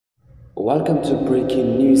Welcome to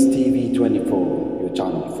Breaking News TV 24, your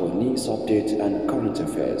channel for news updates and current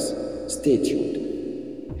affairs. Stay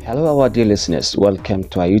tuned. Hello our dear listeners, welcome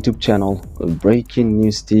to our YouTube channel Breaking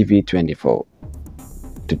News TV 24.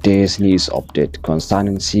 Today's news update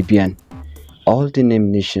concerning CBN. All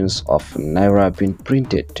denominations of Naira been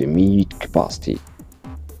printed to meet capacity,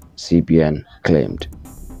 CBN claimed.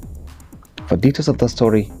 For details of the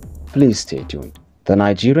story, please stay tuned. The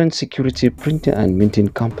Nigerian Security Printing and Minting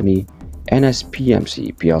Company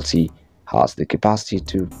NSPMC PLC has the capacity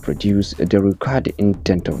to produce the required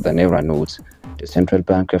intent of the Naira notes, the Central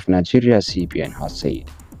Bank of Nigeria CBN has said.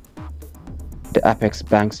 The Apex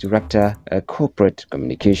Bank's Director of Corporate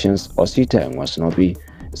Communications Osita Nwasinobi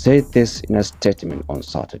said this in a statement on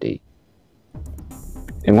Saturday.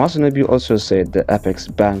 Nwasinobi also said the Apex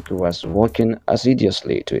Bank was working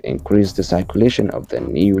assiduously to increase the circulation of the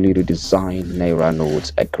newly redesigned Naira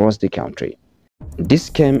notes across the country. This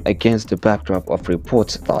came against the backdrop of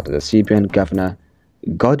reports that the CBN Governor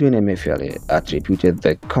Godwin Emefiele attributed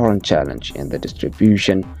the current challenge in the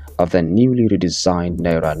distribution of the newly redesigned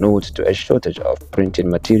Naira notes to a shortage of printing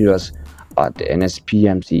materials at the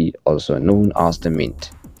NSPMC, also known as the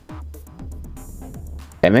Mint.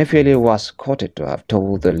 Emefiele was quoted to have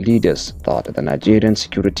told the leaders that the Nigerian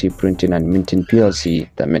Security Printing and Minting PLC,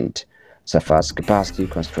 the Mint, suffers capacity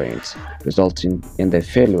constraints, resulting in the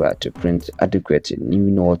failure to print adequate new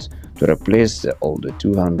notes to replace the older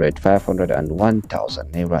 200, 500 and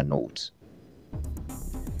 1,000 Naira notes.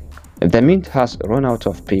 The Mint has run out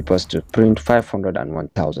of papers to print 500 and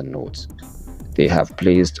 1,000 notes. They have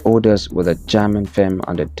placed orders with a German firm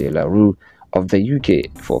and a De La Rue of the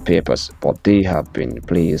UK for papers, but they have been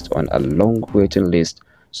placed on a long waiting list,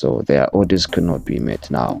 so their orders cannot be met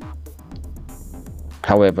now.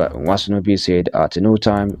 However, Nwasinobi said at no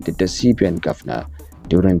time did the CBN governor,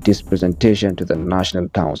 during this presentation to the National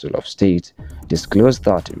Council of State, disclose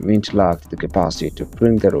that Mint lacked the capacity to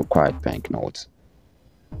print the required banknotes.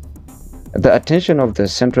 The attention of the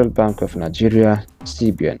Central Bank of Nigeria,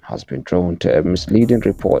 CBN, has been drawn to a misleading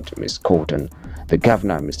report misquoting the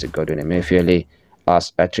governor, Mr. Godwin Emefiele,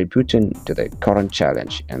 as attributing to the current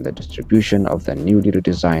challenge in the distribution of the newly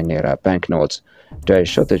redesigned Naira banknotes to a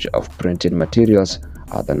shortage of printing materials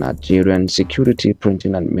at the Nigerian Security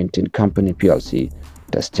Printing and Minting Company PLC,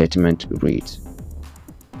 the statement reads.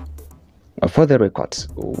 For the records,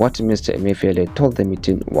 what Mr. Emefiele told the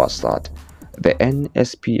meeting was that the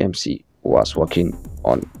NSPMC was working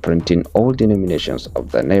on printing all denominations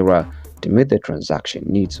of the Naira to meet the transaction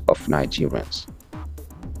needs of Nigerians.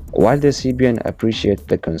 While the CBN appreciates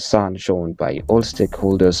the concern shown by all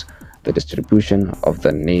stakeholders, the distribution of the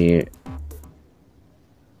Naira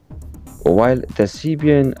While the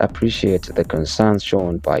CBN appreciates the concerns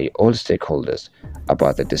shown by all stakeholders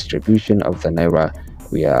about the distribution of the Naira,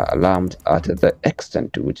 we are alarmed at the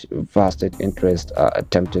extent to which vested interests are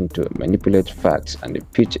attempting to manipulate facts and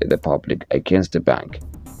pitch the public against the bank.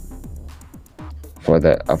 For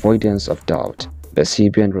the avoidance of doubt, the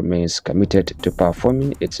CBN remains committed to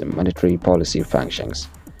performing its monetary policy functions,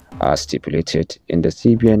 as stipulated in the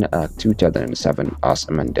CBN Act 2007 as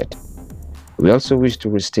amended. We also wish to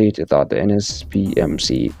restate that the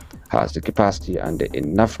NSPMC has the capacity and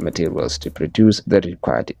enough materials to produce the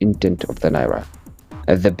required intent of the Naira.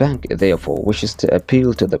 The bank therefore wishes to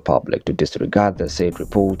appeal to the public to disregard the said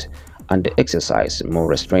report and exercise more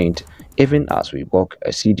restraint, even as we work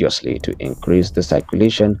assiduously to increase the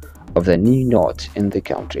circulation of the new note in the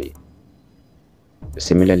country.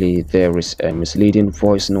 Similarly, there is a misleading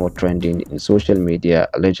voice note trending in social media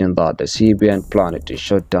alleging that the CBN planned to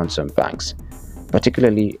shut down some banks,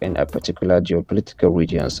 particularly in a particular geopolitical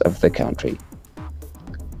regions of the country.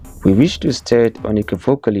 We wish to state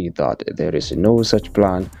unequivocally that there is no such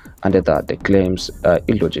plan and that the claims are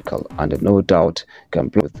illogical and no doubt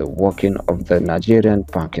comply with the working of the Nigerian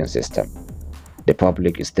banking system. The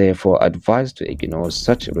public is therefore advised to ignore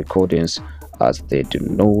such recordings as they do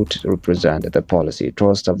not represent the policy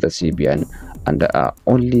thrust of the CBN and are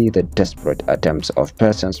only the desperate attempts of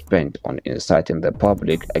persons bent on inciting the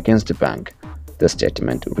public against the bank, the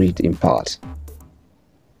statement read in part.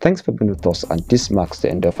 Thanks for being with us, and this marks the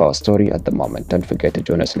end of our story at the moment. Don't forget to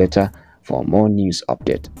join us later for more news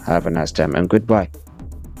update. Have a nice time and goodbye.